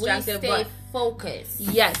get distracted. We stay focused.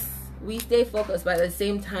 Yes, we stay focused, but at the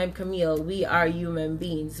same time, Camille, we are human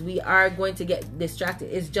beings. We are going to get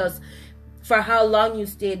distracted. It's just for how long you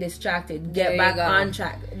stay distracted. Get back on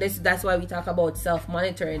track. That's why we talk about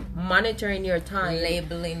self-monitoring, monitoring your time,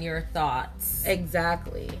 labeling your thoughts.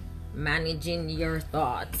 Exactly. Managing your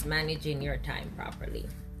thoughts, managing your time properly.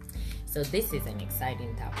 So this is an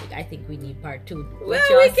exciting topic. I think we need part 2. Well,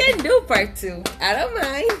 we can do part 2. I don't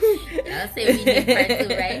mind. I'll say we need part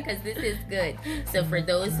 2, right? Because this is good. So for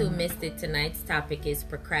those who missed it, tonight's topic is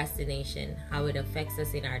procrastination, how it affects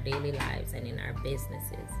us in our daily lives and in our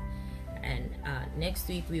businesses. And next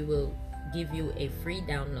week we will give you a free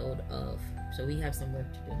download of, so we have some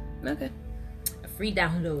work to do. Okay. A free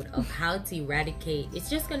download of how to eradicate. It's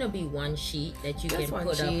just going to be one sheet that you can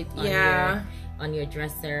put up on your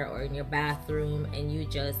dresser or in your bathroom, and you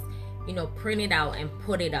just, print it out and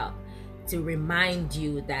put it up to remind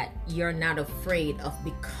you that you're not afraid of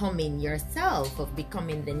becoming yourself, of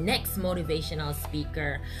becoming the next motivational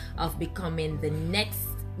speaker, of becoming the next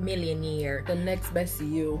millionaire, the next best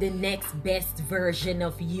you, the next best version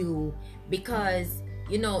of you. Because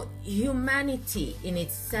humanity in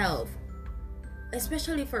itself,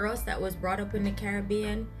 especially for us that was brought up in the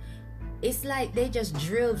Caribbean, it's like they just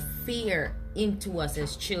drilled fear into us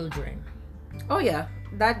as children. Oh yeah,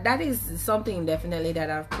 that is something definitely that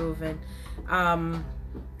I've proven. And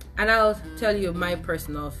I'll tell you my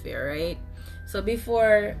personal fear, right? So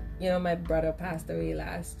before, my brother passed away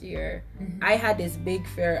last year, I had this big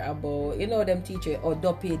fear about, them teachers,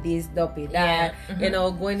 dopey this, dopey that,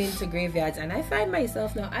 going into graveyards. And I find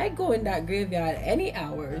myself now, I go in that graveyard any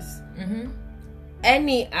hours.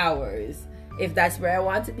 Any hours. If that's where I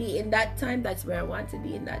want to be in that time, that's where I want to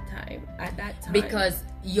be in that time, at that time. Because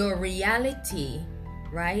your reality,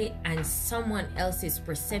 right, and someone else's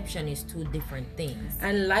perception is two different things.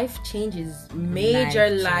 And life changes. Major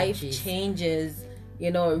life changes.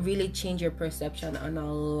 It really change your perception on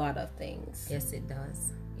a lot of things. Yes, it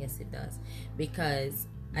does. Yes, it does. Because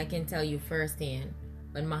I can tell you firsthand,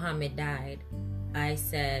 when Muhammad died, I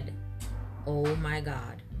said, oh my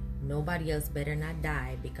God, nobody else better not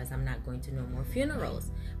die, because I'm not going to no more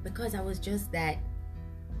funerals. Because I was just that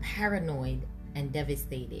paranoid and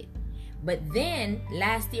devastated. But then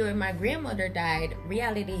last year when my grandmother died,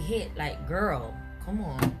 reality hit, like, girl, come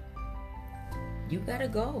on, you gotta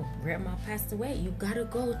go. Grandma passed away. You gotta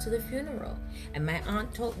go to the funeral. And my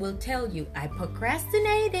aunt will tell you, I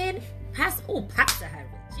procrastinated. Pastor will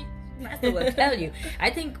tell you.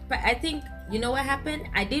 I think you know what happened?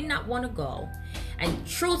 I did not want to go. And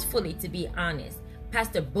truthfully, to be honest,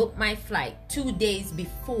 Pastor booked my flight 2 days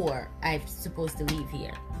before I'm supposed to leave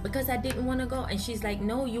here, because I didn't want to go. And she's like,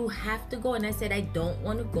 no, you have to go. And I said, I don't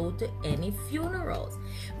want to go to any funerals,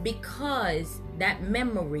 because that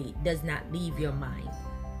memory does not leave your mind.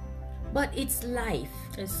 But it's life.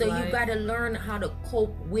 So life. You got to learn how to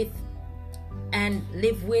cope with and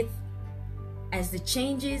live with as the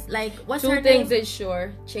changes. Like, what's her name? Two things is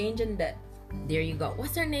sure: change and death. There you go.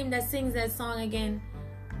 What's her name that sings that song again?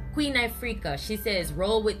 Queen Africa. She says,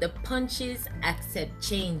 roll with the punches, accept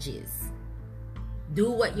changes.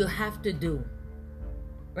 Do what you have to do.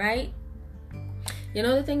 Right?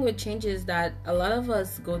 The thing with changes is that a lot of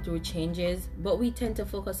us go through changes, but we tend to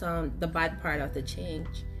focus on the bad part of the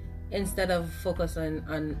change instead of focusing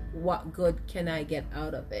on what good can I get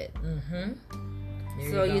out of it.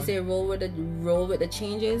 So you say roll with the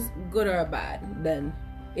changes, good or bad. Then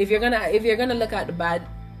if you're gonna look at the bad,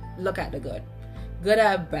 look at the good. Good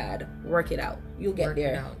or bad, work it out. You'll get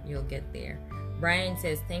there. You'll get there. Brian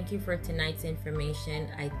says, thank you for tonight's information.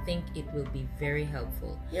 I think it will be very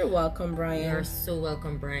helpful. You're welcome, Brian. You're so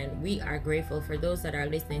welcome, Brian. We are grateful for those that are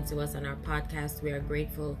listening to us on our podcast. We are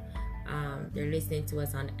grateful. They're listening to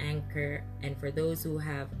us on Anchor. And for those who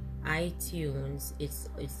have iTunes,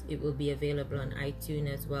 it will be available on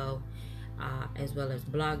iTunes as well as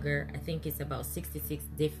Blogger. I think it's about 66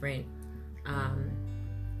 different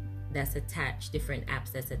different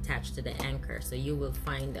apps that's attached to the Anchor. So you will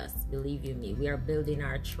find us. Believe you me, we are building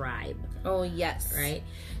our tribe. Oh yes. Right?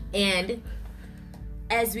 And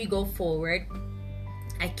as we go forward,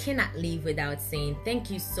 I cannot leave without saying thank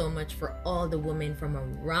you so much for all the women from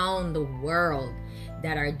around the world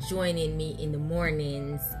that are joining me in the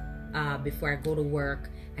mornings before I go to work,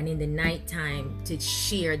 and in the nighttime to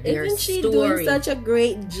share their Isn't she doing such a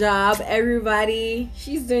great job, everybody?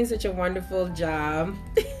 She's doing such a wonderful job.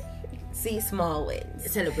 See small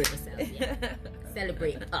wins. Celebrate yourself. Yeah.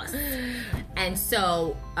 Celebrate us. And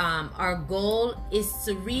so our goal is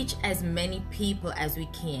to reach as many people as we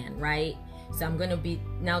can, right? So I'm going to be,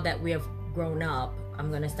 now that we have grown up, I'm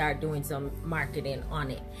going to start doing some marketing on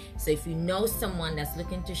it. So if you know someone that's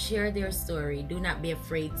looking to share their story, do not be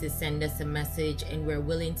afraid to send us a message, and we're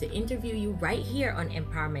willing to interview you right here on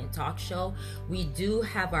Empowerment Talk Show. We do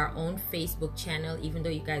have our own Facebook channel, even though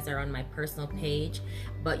you guys are on my personal page,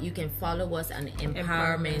 but you can follow us on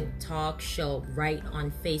Empowerment Talk Show right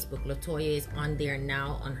on Facebook. Latoya is on there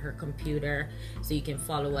now on her computer, so you can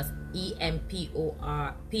follow us,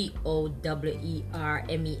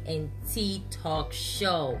 EMPOWERMENT Talk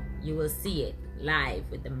Show. You will see it live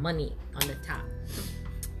with the money on the top.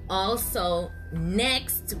 Also,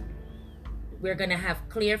 next we're gonna have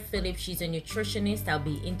Claire Phillips. She's a nutritionist. I'll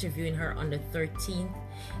be interviewing her on the 13th.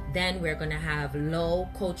 Then we're gonna have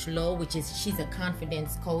Coach Lo, she's a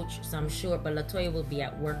confidence coach, so I'm sure, but Latoya will be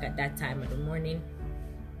at work at that time of the morning.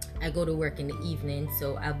 I go to work in the evening,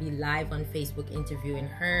 so I'll be live on Facebook interviewing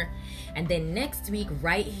her. And then next week,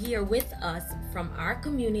 right here with us from our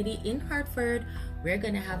community in Hartford, we're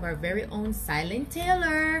gonna have our very own Silent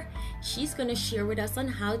Taylor. She's gonna share with us on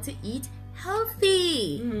how to eat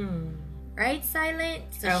healthy. Right, Silent?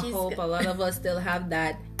 So I hope a lot of us still have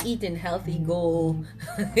that eating healthy goal,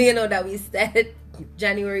 that we set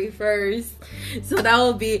January 1st. So that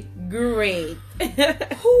will be great.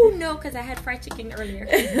 Who knows? Because I had fried chicken earlier.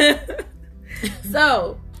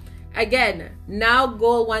 So, again, now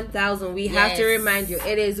goal 1,000. We have to remind you,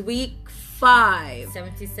 it is week 5.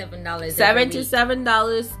 $77.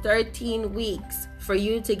 $77, 13 weeks. For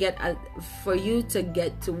you to get to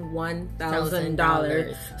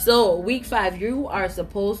 $1,000. So week 5, you are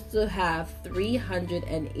supposed to have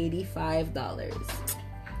 $385.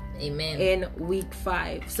 Amen. In week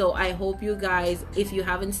 5. So I hope you guys, if you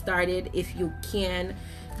haven't started, if you can,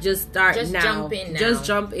 just start now. Jump in now. Just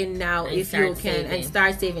jump in now if you can saving. And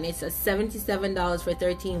start saving. It's a $77 for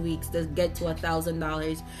 13 weeks to get to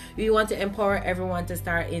 $1,000. We want to empower everyone to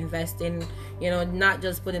start investing, not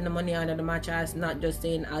just putting the money under the mattress, not just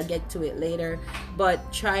saying I'll get to it later,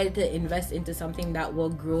 but try to invest into something that will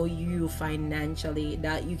grow you financially,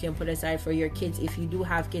 that you can put aside for your kids if you do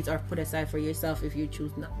have kids, or put aside for yourself if you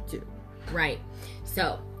choose not to. Right.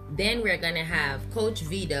 So then we're gonna have Coach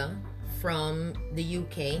Vida from the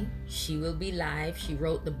UK. She will be live. She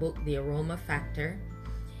wrote the book The Aroma Factor,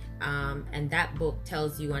 and that book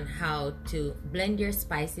tells you on how to blend your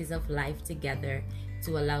spices of life together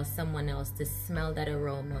to allow someone else to smell that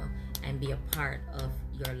aroma and be a part of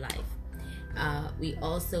your life. We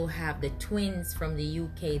also have the twins from the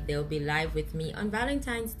UK. They'll be live with me on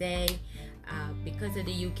Valentine's Day. Because of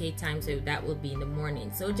the UK time, so that will be in the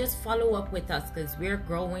morning. So just follow up with us, because we're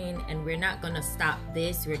growing and we're not gonna stop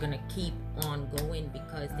this. We're gonna keep on going,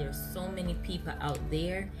 because there's so many people out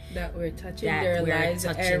there that we're touching their lives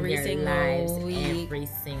every single week.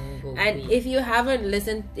 And if you haven't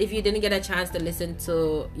listened, if you didn't get a chance to listen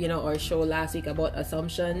to our show last week about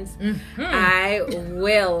assumptions, I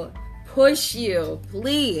will push you,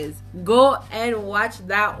 please go and watch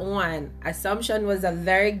that one. Assumption was a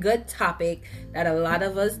very good topic that a lot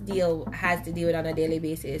of us has to deal with on a daily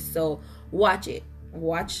basis. So watch it.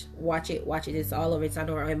 Watch it. It's all over. It's on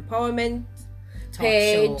our empowerment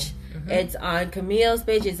page. It's on Camille's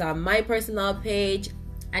page. It's on my personal page.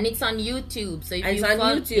 And it's on YouTube. So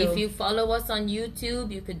if you follow us on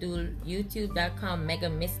YouTube, you could do youtube.com Mega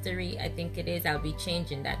Mystery, I think it is. I'll be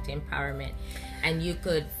changing that to Empowerment. And you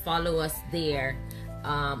could follow us there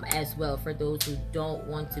as well, for those who don't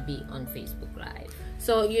want to be on Facebook Live.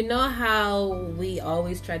 So you know how we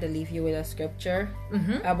always try to leave you with a scripture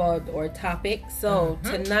about our topic. So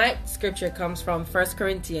tonight's scripture comes from 1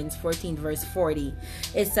 Corinthians 14 verse 40.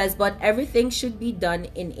 It says, "But everything should be done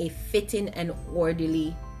in a fitting and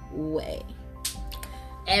orderly way."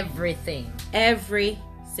 Everything. Every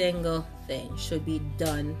single thing should be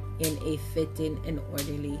done in a fitting and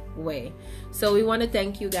orderly way. So we want to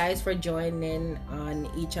thank you guys for joining on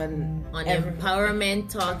Empowerment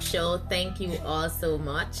Talk Show. Thank you all so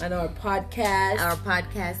much. On our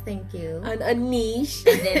podcast. Thank you. On Oneash.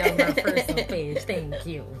 And then on our personal page. Thank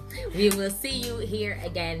you. We will see you here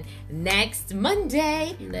again next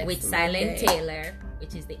Monday with Silent Taylor,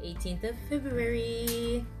 which is the 18th of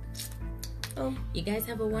February. You guys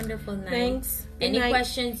have a wonderful night. Thanks. Any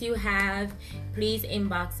questions you have, please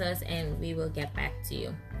inbox us and we will get back to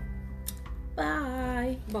you.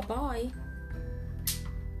 Bye. Bye-bye.